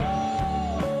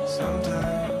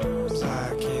Sometimes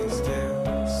I can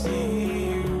still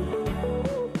see you,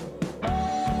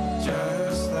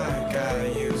 just like I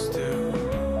used to.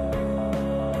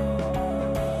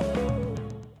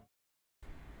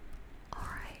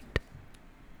 Alright,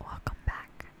 welcome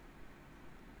back.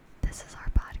 This is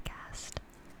our podcast.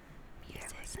 You're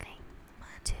listening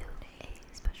to a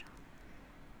special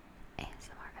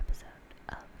ASMR episode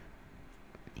of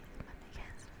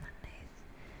Mondays.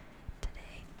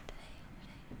 Today,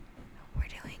 we're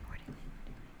doing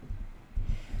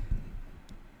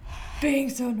being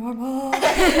so normal. Was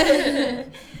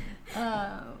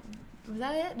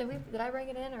that it? Did I bring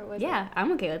it in or was Yeah,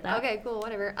 I'm okay with that. Okay, cool,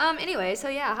 whatever. Anyway, so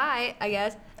yeah, hi, I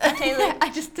guess. I'm Taylor.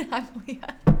 I'm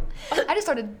Leah. I just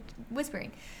started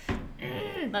whispering.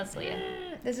 That's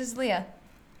Leah. This is Leah.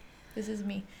 This is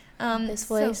me. This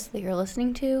voice that you're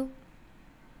listening to,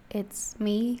 it's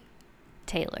me,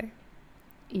 Taylor.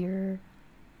 You're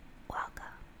welcome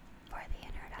for the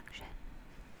introduction.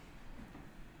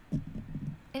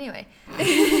 Anyway,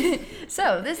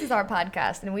 so this is our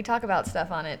podcast, and we talk about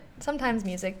stuff on it. Sometimes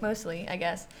music, mostly, I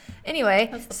guess. Anyway,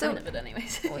 That's the point of it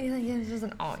anyways. Well, yeah, it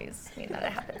doesn't always mean that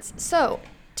it happens. So,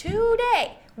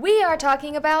 today, we are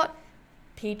talking about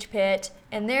Peach Pit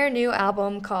and their new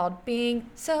album called Being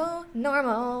So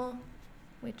Normal,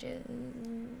 which is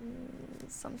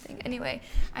something. Anyway,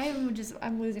 I'm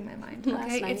losing my mind. Last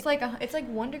Okay, night. it's like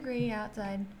 1 degree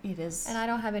outside, It is. and I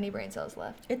don't have any brain cells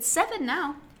left. It's 7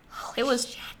 now. It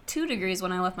was 2 degrees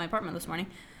when I left my apartment this morning.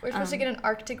 We're supposed to get an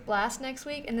Arctic blast next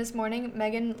week, and this morning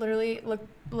Megan literally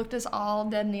looked us all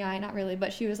dead in the eye. Not really,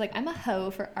 but she was like, "I'm a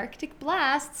hoe for Arctic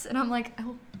blasts," and I'm like,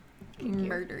 "Oh, thank you.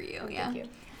 Murder you, yeah. Thank you."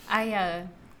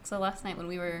 So last night when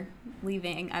we were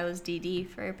leaving, I was DD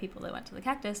for people that went to the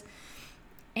Cactus.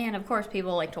 And of course,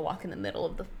 people like to walk in the middle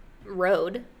of the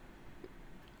road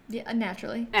Yeah,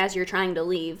 naturally. as you're trying to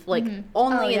leave. Like, Mhm.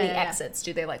 only Oh, in yeah, the yeah, yeah. exits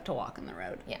do they like to walk in the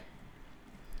road. Yeah.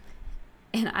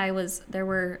 And there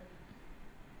were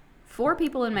 4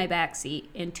 people in my back seat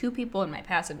and 2 people in my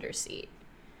passenger seat.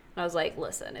 And I was like,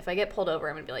 listen, if I get pulled over,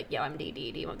 I'm going to be like, yo, I'm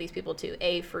DD. Do you want these people to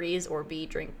A, freeze, or B,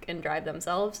 drink and drive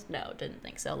themselves? No, didn't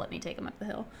think so. Let me take them up the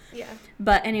hill. Yeah.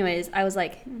 But anyways, I was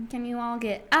like, can you all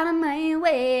get out of my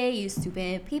way, you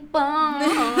stupid people? Get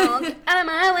out of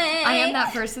my way. I am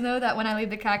that person though that when I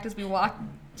leave the Cactus, we walk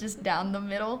just down the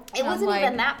middle. It and I'm wasn't like,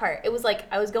 even that part. It was like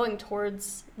I was going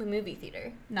towards the movie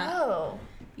theater. Oh.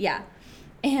 Yeah.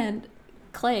 And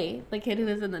Clay, the kid who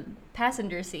was in the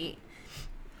passenger seat,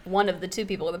 one of the 2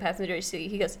 people in the passenger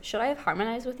seat, he goes, should I have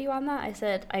harmonized with you on that? I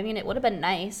said, I mean, it would have been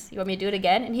nice. You want me to do it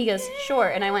again? And he goes, sure.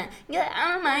 And I went, get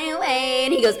out of my way.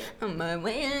 And he goes, on my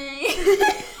way.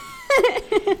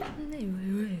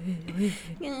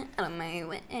 Get out of my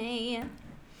way.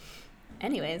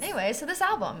 Anyways. Anyway, so this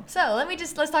album. So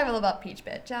let's talk a little about Peach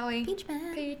Pit, shall we? Peach Pit.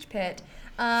 Peach Pit.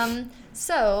 They don't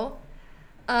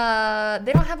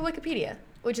have a Wikipedia,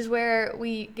 which is where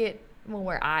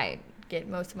where I get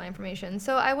most of my information.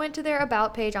 So I went to their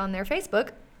About page on their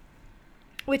Facebook,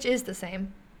 which is the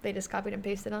same. They just copied and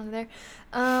pasted onto there.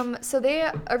 So they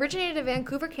originated in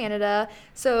Vancouver, Canada.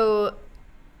 So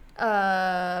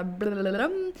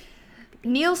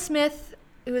Neil Smith,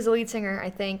 who is the lead singer, I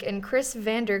think, and Chris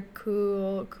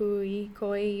Vanderkooy.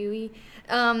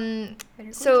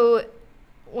 So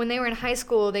when they were in high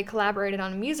school, they collaborated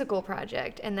on a musical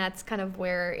project, and that's kind of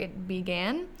where it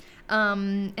began.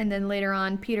 And then later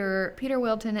on, Peter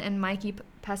Wilton and Mikey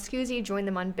Pascuzzi joined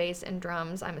them on bass and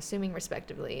drums, I'm assuming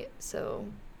respectively. So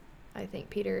I think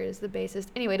Peter is the bassist.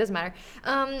 Anyway, it doesn't matter.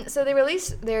 So they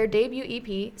released their debut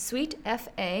EP, Sweet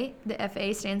F.A. The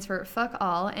F.A. stands for Fuck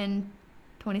All, in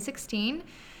 2016.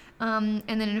 And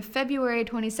then in February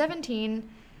 2017,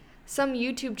 some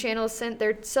YouTube channels sent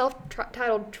their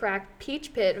self-titled track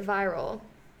Peach Pit viral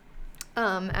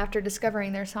after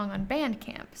discovering their song on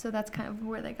Bandcamp. So that's kind of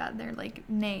where they got their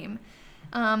name.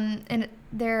 And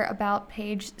their About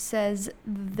page says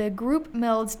the group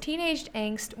melds teenage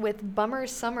angst with bummer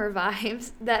summer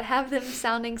vibes that have them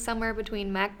sounding somewhere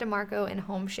between Mac DeMarco and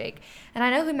Homeshake. And I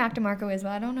know who Mac DeMarco is,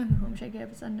 but I don't know who Homeshake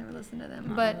is. I've never listened to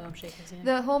them. But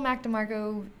the whole Mac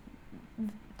DeMarco,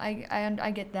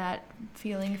 I get that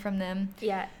feeling from them.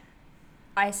 Yeah.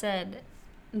 I said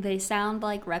they sound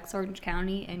like Rex Orange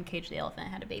County and Cage the Elephant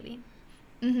had a baby.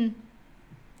 Mm-hmm.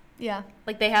 Yeah.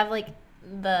 Like, they have,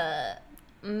 the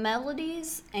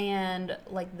melodies and,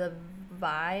 the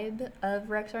vibe of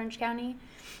Rex Orange County,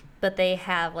 but they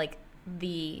have,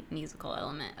 the musical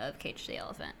element of Cage the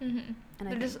Elephant. Mm-hmm.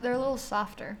 And They're a little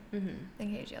softer Mm-hmm.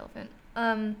 than Cage the Elephant.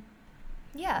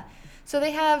 Yeah. So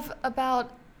they have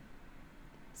about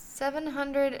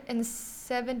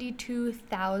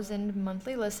 772,000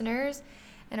 monthly listeners,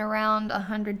 and around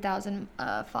 100,000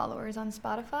 followers on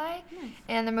Spotify. Nice.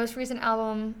 And their most recent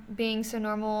album, Being So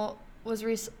Normal, was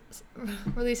released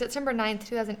September 9th,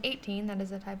 2018. That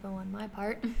is a typo on my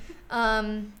part.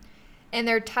 And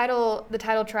the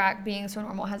title track, Being So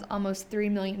Normal, has almost 3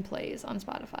 million plays on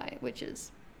Spotify, which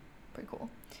is pretty cool.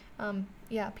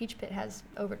 Peach Pit has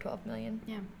over 12 million.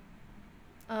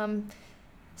 Yeah.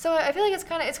 So I feel like it's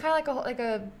kind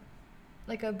of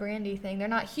like a Brandy thing. They're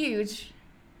not huge,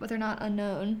 but they're not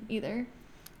unknown either.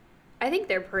 I think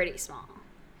they're pretty small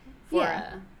for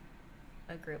Yeah.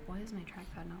 a group. Why is my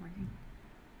trackpad not working?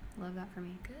 Love that for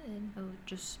me. Good. Oh,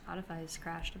 just Spotify's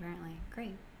crashed apparently.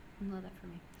 Great. Love that for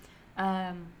me.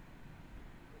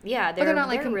 Yeah, But they're not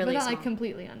really they're not small. like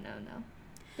completely unknown though.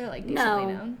 They're like No.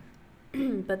 decently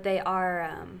known. But they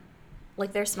are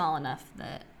like they're small enough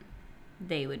that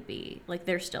they would be like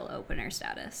they're still opener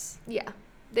status. Yeah,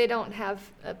 they don't have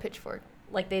a pitchfork.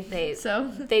 Like they'd So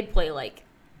they'd play like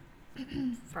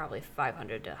probably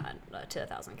 500 to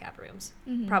 1,000 cap rooms.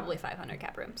 Mhm. Probably 500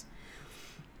 cap rooms.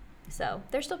 So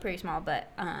they're still pretty small,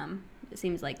 but it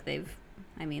seems like they've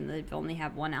only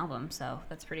have one album, so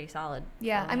that's pretty solid.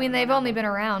 yeah, for I mean one they've only album. been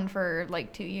around for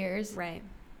like 2 years, Right.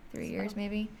 3 So- years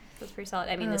maybe. That's pretty solid.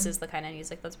 I mean, this Um, is the kind of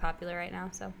music that's popular right now,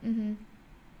 so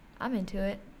I'm into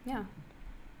it. yeah.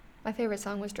 My favorite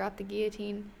song was Drop the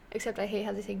Guillotine, except I hate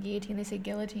how they say guillotine, they say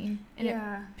guillotine, and it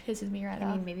pisses me right I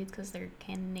off. mean, maybe it's because they're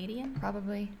Canadian.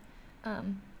 Probably.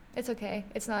 It's okay.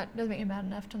 Doesn't make me mad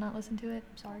enough to not listen to it.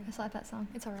 Sorry. I slap that song.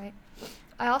 It's all right.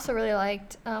 I also really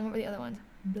liked, what were the other ones?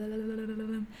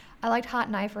 I liked Hot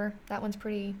Knifer. That one's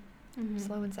pretty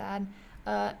slow and sad.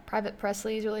 Private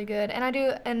Presley is really good.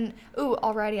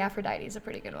 Alrighty Aphrodite is a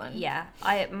pretty good one. Yeah,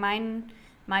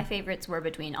 my favorites were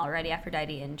between Already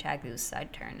Aphrodite and Chagoo's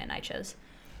Side Turn, and I chose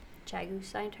Chagoo's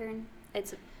Side Turn.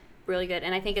 It's really good,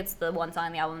 and I think it's the one song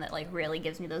on the album that like really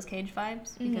gives me those Cage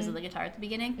vibes because of the guitar at the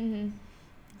beginning. Mm-hmm.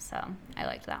 So I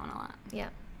liked that one a lot. Yeah.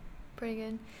 Pretty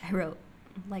good. I wrote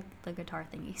like the guitar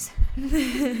thingies.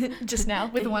 Just now,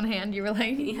 with one hand, you were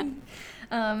like,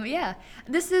 yeah.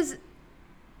 This is,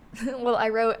 well, I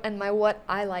wrote in my what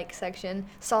I like section,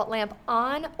 salt lamp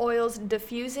on, oils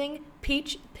diffusing,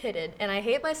 peach pitted. And I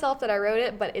hate myself that I wrote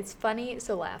it, but it's funny,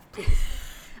 so laugh, please.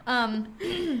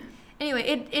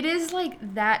 Anyway, it is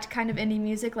like that kind of indie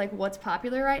music, like what's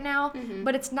popular right now,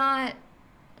 but it's not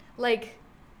like,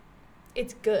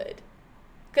 it's good.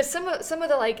 Because some of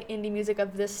the like indie music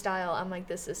of this style, I'm like,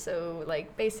 this is so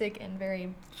like basic and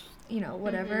very,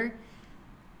 whatever.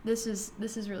 This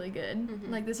is really good.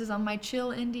 Like this is on my chill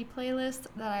indie playlist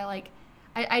that I like.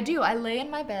 I lay in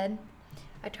my bed,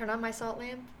 I turn on my salt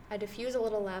lamp, I diffuse a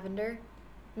little lavender.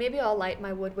 Maybe I'll light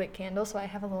my wood wick candle so I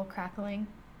have a little crackling.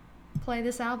 Play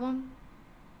this album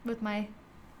with my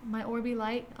Orbi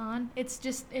light on. It's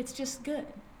just good.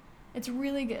 It's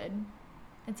really good.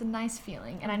 It's a nice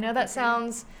feeling. And I know that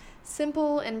sounds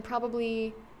simple and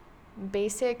probably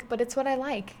basic, but it's what I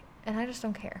like. And I just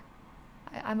don't care.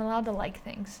 I'm allowed to like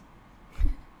things.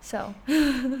 So,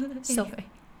 So anyway,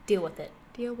 deal with it.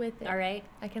 deal with it. All right.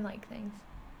 I can like things.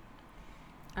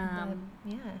 But,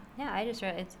 yeah. Yeah, I just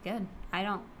wrote it's good. I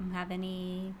don't have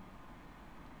any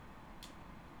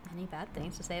bad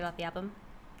things to say about the album.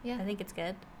 Yeah. I think it's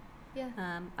good. Yeah.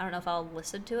 I don't know if I'll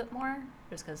listen to it more,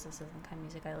 just because this isn't the kind of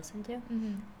music I listen to.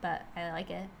 Mm-hmm. But I like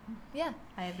it. Yeah.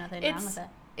 I have nothing wrong with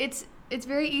it. It's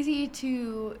very easy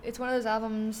to. It's one of those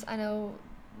albums. I know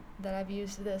that I've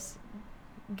used this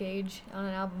gauge on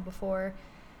an album before.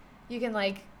 You can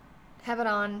like have it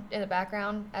on in the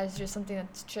background as just something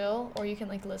that's chill, or you can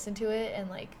like listen to it and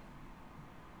like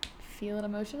feel it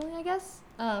emotionally, I guess.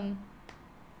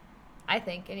 I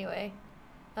think anyway.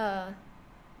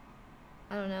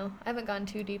 I don't know. I haven't gone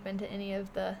too deep into any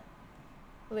of the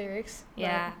lyrics.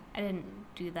 Yeah, I didn't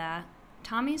do that.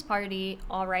 Tommy's Party,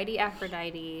 Alrighty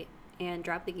Aphrodite, and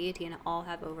Drop the Guillotine all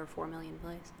have over 4 million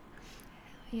plays.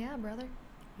 Yeah, brother.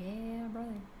 Yeah,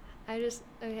 brother.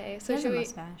 Okay. So So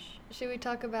mustache. should we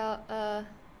talk about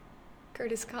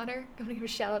Curtis Connor? I'm gonna give a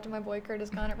shout out to my boy Curtis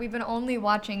Connor. We've been only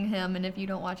watching him, and if you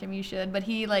don't watch him, you should. But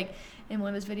he in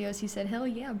one of his videos, he said, "Hell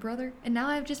yeah, brother!" And now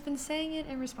I've just been saying it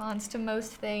in response to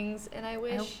most things, and I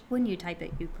wish When you type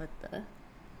it, you put the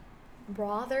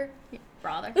brother.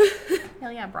 brother.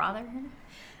 Hell yeah, brother.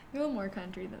 A little more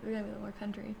country. We gotta be a little more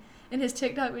country. In his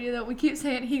TikTok video, that we keep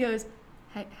saying, he goes,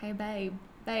 "Hey,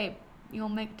 babe, you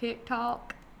wanna make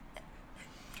TikTok?"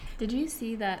 Did you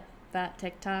see that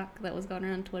TikTok that was going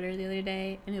around Twitter the other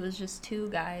day? And it was just 2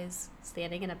 guys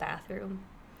standing in a bathroom.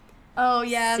 Oh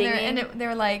yeah, Singing.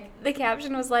 they're like, The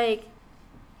caption was like,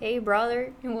 "Hey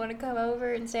brother, you want to come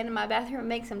over and stand in my bathroom and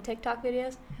make some TikTok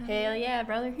videos?" Hell yeah,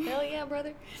 brother. "Hell yeah,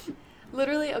 brother!"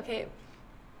 Literally, okay.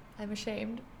 I'm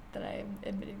ashamed that I'm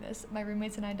admitting this. My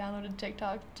roommates and I downloaded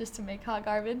TikTok just to make hot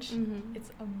garbage. Mhm.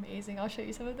 It's amazing. I'll show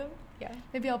you some of them. Yeah.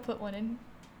 Maybe I'll put one in.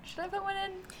 Should I put one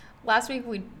in? Last week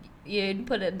you'd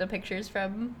put in the pictures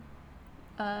from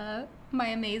my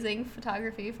amazing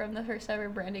photography from the first ever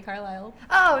Brandy Carlisle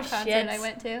Oh, concert shit. I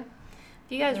went to. If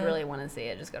you guys Yeah. really want to see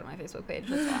it, just go to my Facebook page.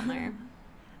 It's on there.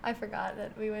 I forgot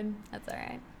that we would. That's all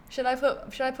right. Should I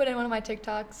put in one of my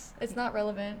TikToks? It's not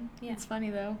relevant. Yeah. It's funny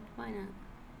though. Why not?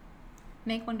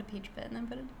 Make one to Peach Pit and then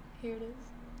put it. Here it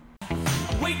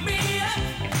is. Wake me up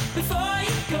before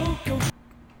you go.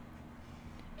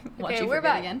 Watch Okay, you we're forget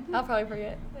back. again. I'll probably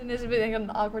forget. And this will be like an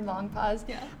awkward long pause.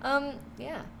 Yeah.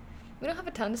 Yeah. We don't have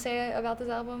a ton to say about this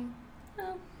album.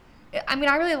 No. I mean,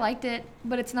 I really liked it,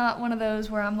 but it's not one of those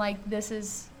where I'm like, this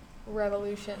is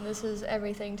revolution. This is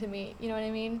everything to me. You know what I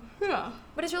mean? Yeah.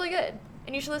 But it's really good,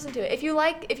 and you should listen to it. If you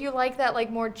like that like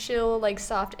more chill, like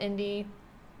soft indie,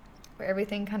 where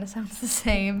everything kind of sounds the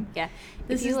same. Yeah.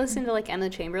 This if you is- listen to like Emma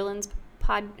Chamberlain's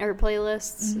pod or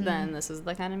playlists, Mhm. then this is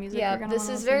the kind of music Yeah, you're gonna this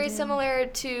wanna is listen very to. similar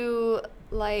to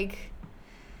like.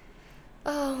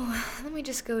 Oh, let me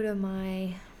just go to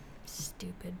my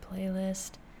stupid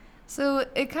playlist. So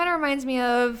it kind of reminds me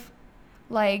of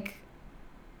like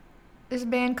there's a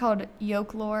band called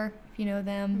Yokelore, if you know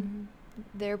them. Mhm.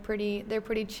 They're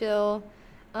pretty chill.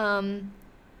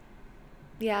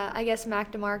 Yeah, I guess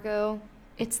Mac DeMarco.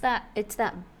 It's that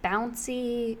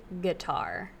bouncy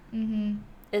guitar Mm-hmm.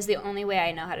 is the only way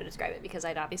I know how to describe it because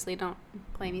I obviously don't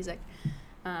play music.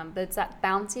 But it's that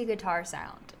bouncy guitar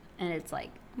sound, and it's like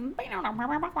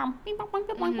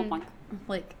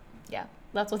like Yeah.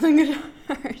 that's what the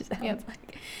guitar sounds Yep.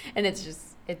 like, and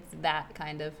it's that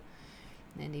kind of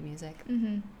indie music.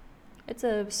 Mm-hmm. It's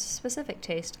a specific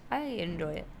taste. I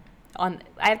enjoy it. I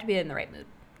have to be in the right mood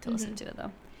to listen Mhm. to it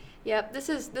though. Yep. This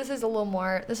is a little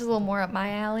more up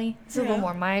my alley. This is a little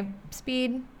more my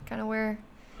speed, kind of where.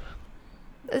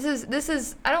 This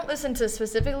is I don't listen to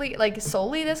specifically like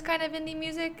solely this kind of indie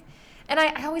music, and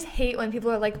I always hate when people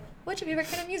are like, "What's your favorite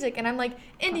kind of music?" And I'm like,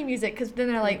 "Indie music," because then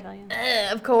they're like, Italian.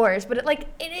 Of course," but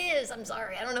it is. I'm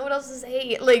sorry, I don't know what else to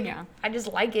say. Like, Yeah. I just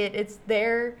like it. It's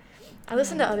there. I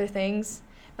listen to other things.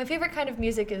 My favorite kind of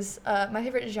music is my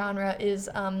favorite genre is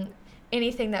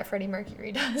anything that Freddie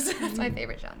Mercury does. That's my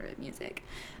favorite genre of music.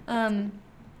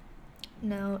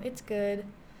 No, it's good,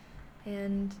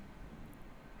 and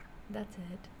that's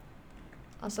it.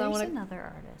 Also, I There's want to. another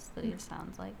artist that it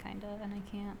sounds like kind of, and I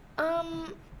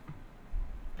can't.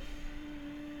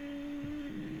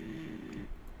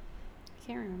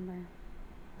 Can't remember.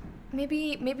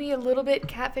 Maybe a little bit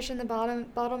Catfish in the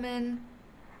Bottlemen.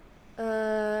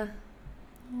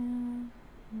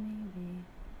 Maybe.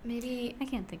 Maybe I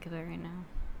can't think of it right now.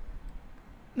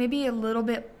 maybe a little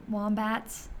bit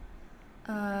Wombats.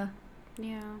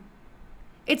 Yeah.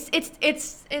 It's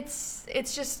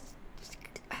just.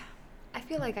 I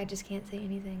feel like I just can't say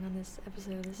anything on this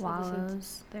episode.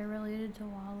 Wallows. They're related to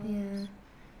Wallows. Yeah.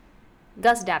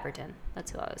 Gus Dapperton.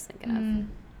 That's who I was thinking of. Mm.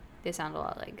 They sound a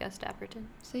lot like Gus Dapperton.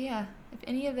 So yeah, if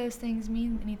any of those things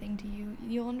mean anything to you,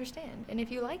 you'll understand. And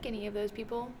if you like any of those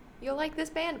people, you'll like this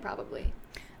band probably.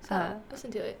 So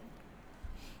listen to it.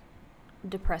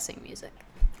 Depressing music.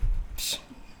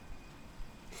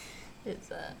 It's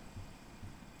I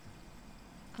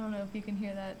don't know if you can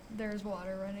hear that. There's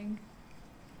water running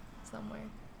somewhere.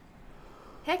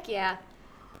 Heck yeah.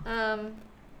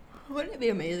 Wouldn't it be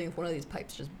amazing if one of these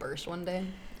pipes just burst one day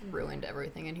and ruined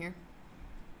everything in here?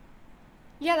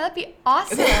 Yeah, that'd be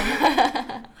awesome.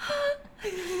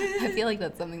 I feel like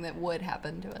that's something that would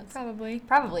happen to us.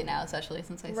 Probably now, especially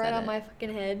since I said Right on it. my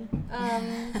fucking head.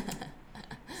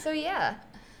 So yeah,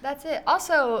 that's it.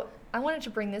 Also, I wanted to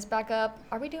bring this back up.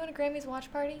 Are we doing a Grammys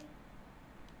watch party?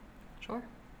 Sure.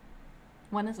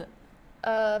 When is it?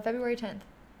 February 10th.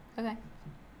 Okay.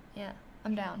 Yeah,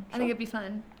 I'm down. I Sure. think it'd be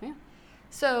fun. Yeah.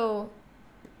 So,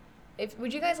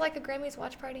 would you guys like a Grammys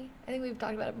watch party? I think we've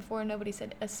talked about it before, and nobody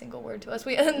said a single word to us.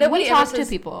 Nobody we ever talk to says-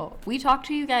 people. We talk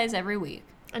to you guys every week.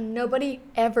 and nobody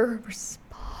ever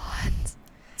responds.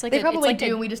 It's like They a- probably it's like do, a-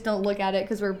 and we just don't look at it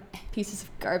because we're pieces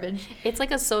of garbage. It's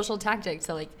like a social tactic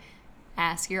to like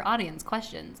ask your audience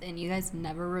questions, and you guys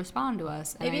never respond to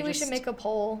us. and Maybe I we should make a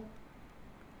poll.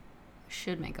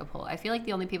 should make a poll. I feel like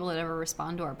the only people that ever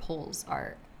respond to our polls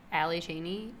are Allie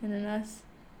Cheney, And then us.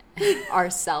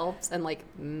 ourselves, and like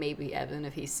maybe Evan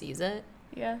if he sees it.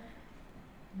 Yeah.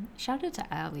 Shout out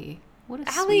to Allie. What a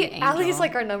Allie, sweet angel. Allie's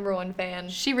like our number one fan.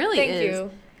 She really Thank is.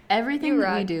 you. Everything You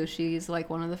that we rock. do, she's like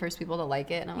one of the first people to like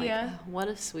it, and I'm like, Yeah. oh, what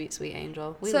a sweet, sweet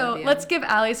angel. We So love you. let's give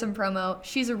Allie some promo.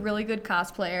 She's a really good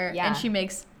cosplayer, Yeah. and she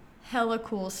makes hella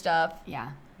cool stuff.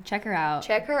 Yeah. Check her out.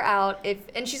 Check her out.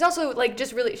 And she's also like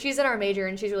just really, she's in our major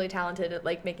and she's really talented at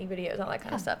like making videos and all that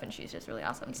kind of stuff, and she's just really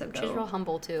awesome. So She's real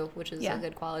humble too, which is a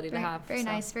good quality to have. Very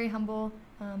nice, very humble.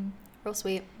 Real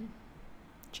sweet.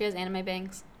 She has anime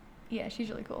bangs. Yeah, she's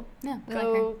really cool. Yeah, we like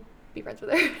her. Go be friends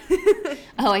with her.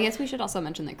 Oh, I guess we should also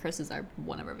mention that Chris is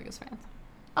one of our biggest fans.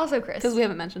 Also Chris. Because we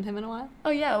haven't mentioned him in a while. Oh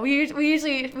yeah, we've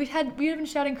been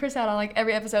shouting Chris out on like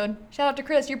every episode. Shout out to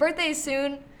Chris. Your birthday is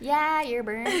soon. Yeah, your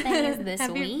birthday is this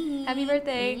week. Happy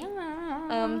birthday.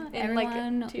 Yeah. In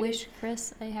Everyone like wish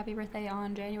Chris a happy birthday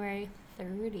on January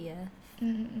 30th.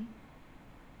 Mm-hmm.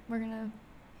 We're gonna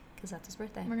Because that's his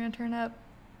birthday. turn up.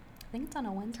 I think it's on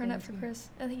a Wednesday. Turn up for Chris.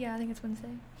 I think it's Wednesday.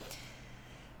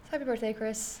 So happy birthday,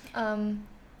 Chris.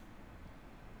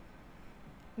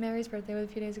 Mary's birthday was a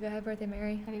few days ago. Happy birthday,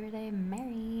 Mary. Happy birthday,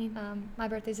 Mary. My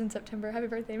birthday's in September. Happy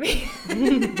birthday, me.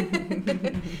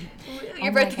 Your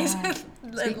Oh birthday's my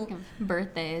God. Speaking of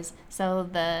birthdays, so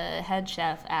the head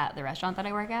chef at the restaurant that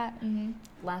I work at,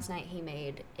 last night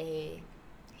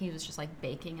he was just like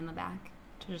baking in the back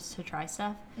to try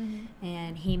stuff,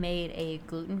 and he made a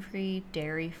gluten-free,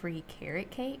 dairy-free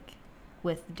carrot cake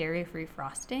with dairy-free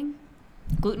frosting.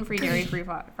 Gluten-free, dairy-free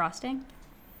frosting.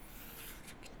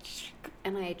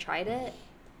 And I tried it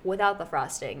without the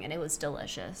frosting, and it was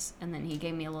delicious. And then he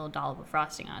gave me a little dollop of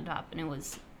frosting on top, and it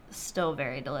was still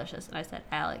very delicious. And I said,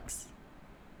 Alex,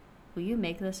 will you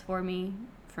make this for me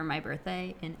for my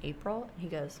birthday in April? And he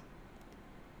goes,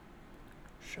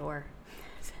 sure.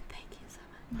 I said, thank you so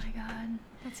much. Oh my God,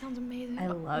 that sounds amazing. I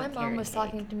love My mom carrot was cake.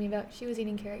 talking to me about, she was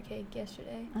eating carrot cake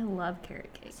yesterday. I love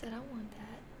carrot I cake. said, I want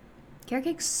that. Carrot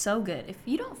cake's so good. If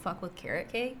you don't fuck with carrot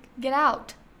cake, Get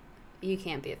out. you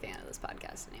can't be a fan of this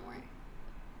podcast anymore.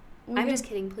 We've I'm been- just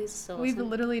kidding. Please still We've listen.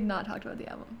 literally not talked about the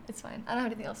album. It's fine. I don't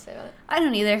have anything else to say about it. I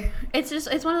don't either. It's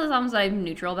one of those albums that I'm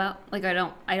neutral about. Like I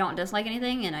don't dislike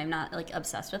anything, and I'm not like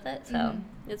obsessed with it. So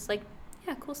it's like,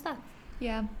 yeah, cool stuff.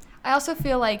 Yeah. I also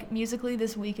feel like musically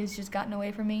this week has just gotten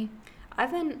away from me.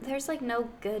 There's like no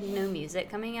good new music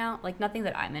coming out. Like nothing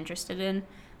that I'm interested in.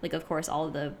 Like of course all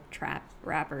of the trap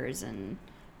rappers and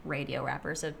radio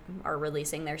rappers are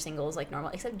releasing their singles like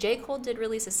normal. Except J. Cole did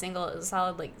release a single. It was a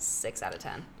solid like 6 out of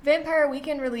 10. Vampire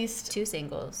Weekend released. 2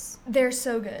 singles. They're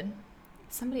so good.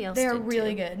 Somebody else. They're did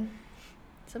really too. good.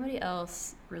 Somebody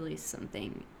else released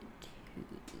something too.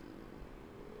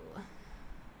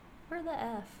 Where the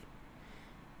F?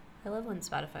 I love when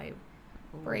Spotify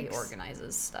Breaks.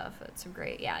 reorganizes stuff. It's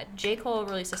great. Yeah, J. Cole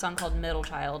released a song called Middle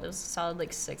Child. It was a solid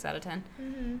like 6 out of 10.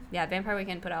 Mm-hmm. Yeah, Vampire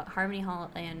Weekend put out Harmony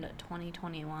Hall in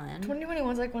 2021.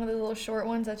 2021's like one of the little short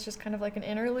ones that's just kind of like an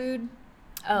interlude.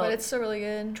 Oh, But it's still really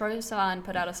good. Troye Sivan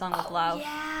put out a song with Lau.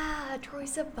 Yeah, Troye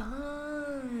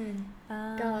Sivan.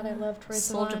 God, I love Troye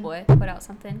Sivan. Soulja Boy put out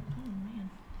something. Oh, man.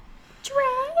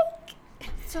 Drake.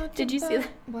 Did you see that?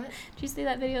 What? Did you see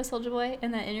that video of Soulja Boy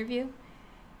in that interview?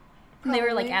 And they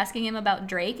were like Probably. asking him about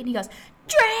Drake, and he goes,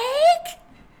 Drake!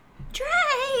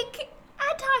 Drake!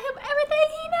 I taught him everything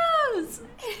he knows!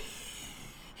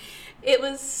 It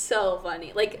was so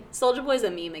funny. Like, Soulja Boy's a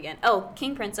meme again. Oh,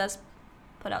 King Princess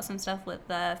put out some stuff with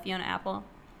Fiona Apple.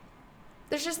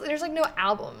 There's like no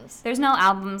albums. There's no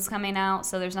albums coming out,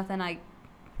 so there's nothing I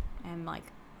am, like,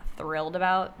 thrilled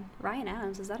about. Ryan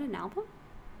Adams, is that an album?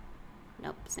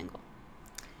 Nope, single.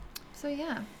 So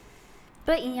yeah.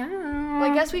 But yeah.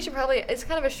 Well, I guess we should probably, it's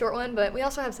kind of a short one, but we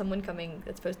also have someone coming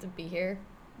that's supposed to be here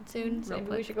soon, so Real maybe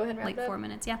we quick. should go ahead and wrap Like it up. 4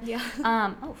 minutes, yeah. Yeah.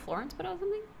 Oh, Florence put out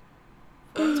something?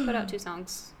 Florence put out 2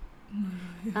 songs.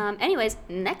 Anyways,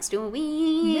 next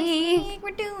week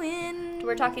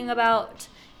we're talking about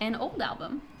an old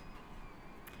album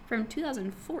from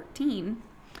 2014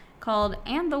 called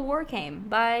And the War Came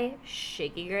by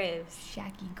Shaky Graves.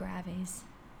 Shaky Graves.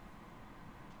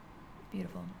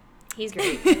 Beautiful. He's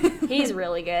great. He's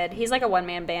really good. He's like a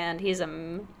one-man band. He's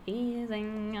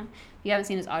amazing. If you haven't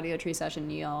seen his Audio Tree session,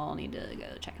 you all need to go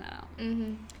check that out.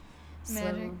 Mm-hmm.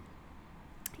 Magic.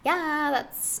 Yeah,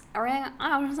 that's everything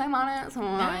I was saying on it. So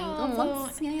Yeah,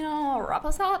 let's, wrap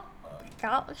us up.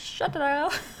 Shut it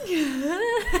out.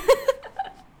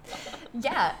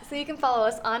 Yeah, so you can follow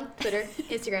us on Twitter,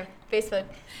 Instagram, Facebook,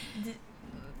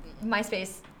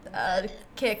 MySpace,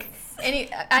 Kick,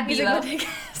 any at Music Bebo.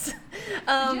 Podcast. Did you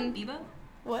have Bebo?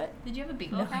 What? Did you have a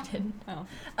Bebo No, I account? didn't. Oh.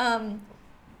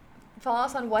 Follow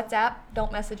us on WhatsApp.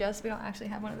 Don't message us. We don't actually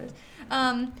have one of those.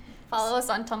 Follow us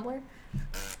on Tumblr.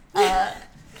 Yeah,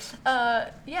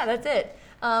 that's it.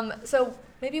 So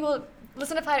maybe we'll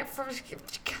listen to Friday.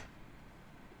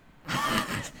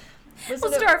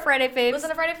 Let's do our Friday faves. Listen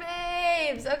to Friday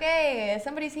Faves. Okay,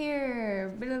 somebody's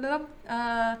here.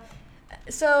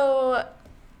 So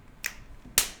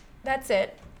that's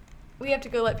it. We have to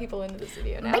go let people into the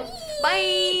studio now. Bye.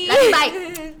 Bye. Love you,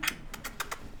 bye.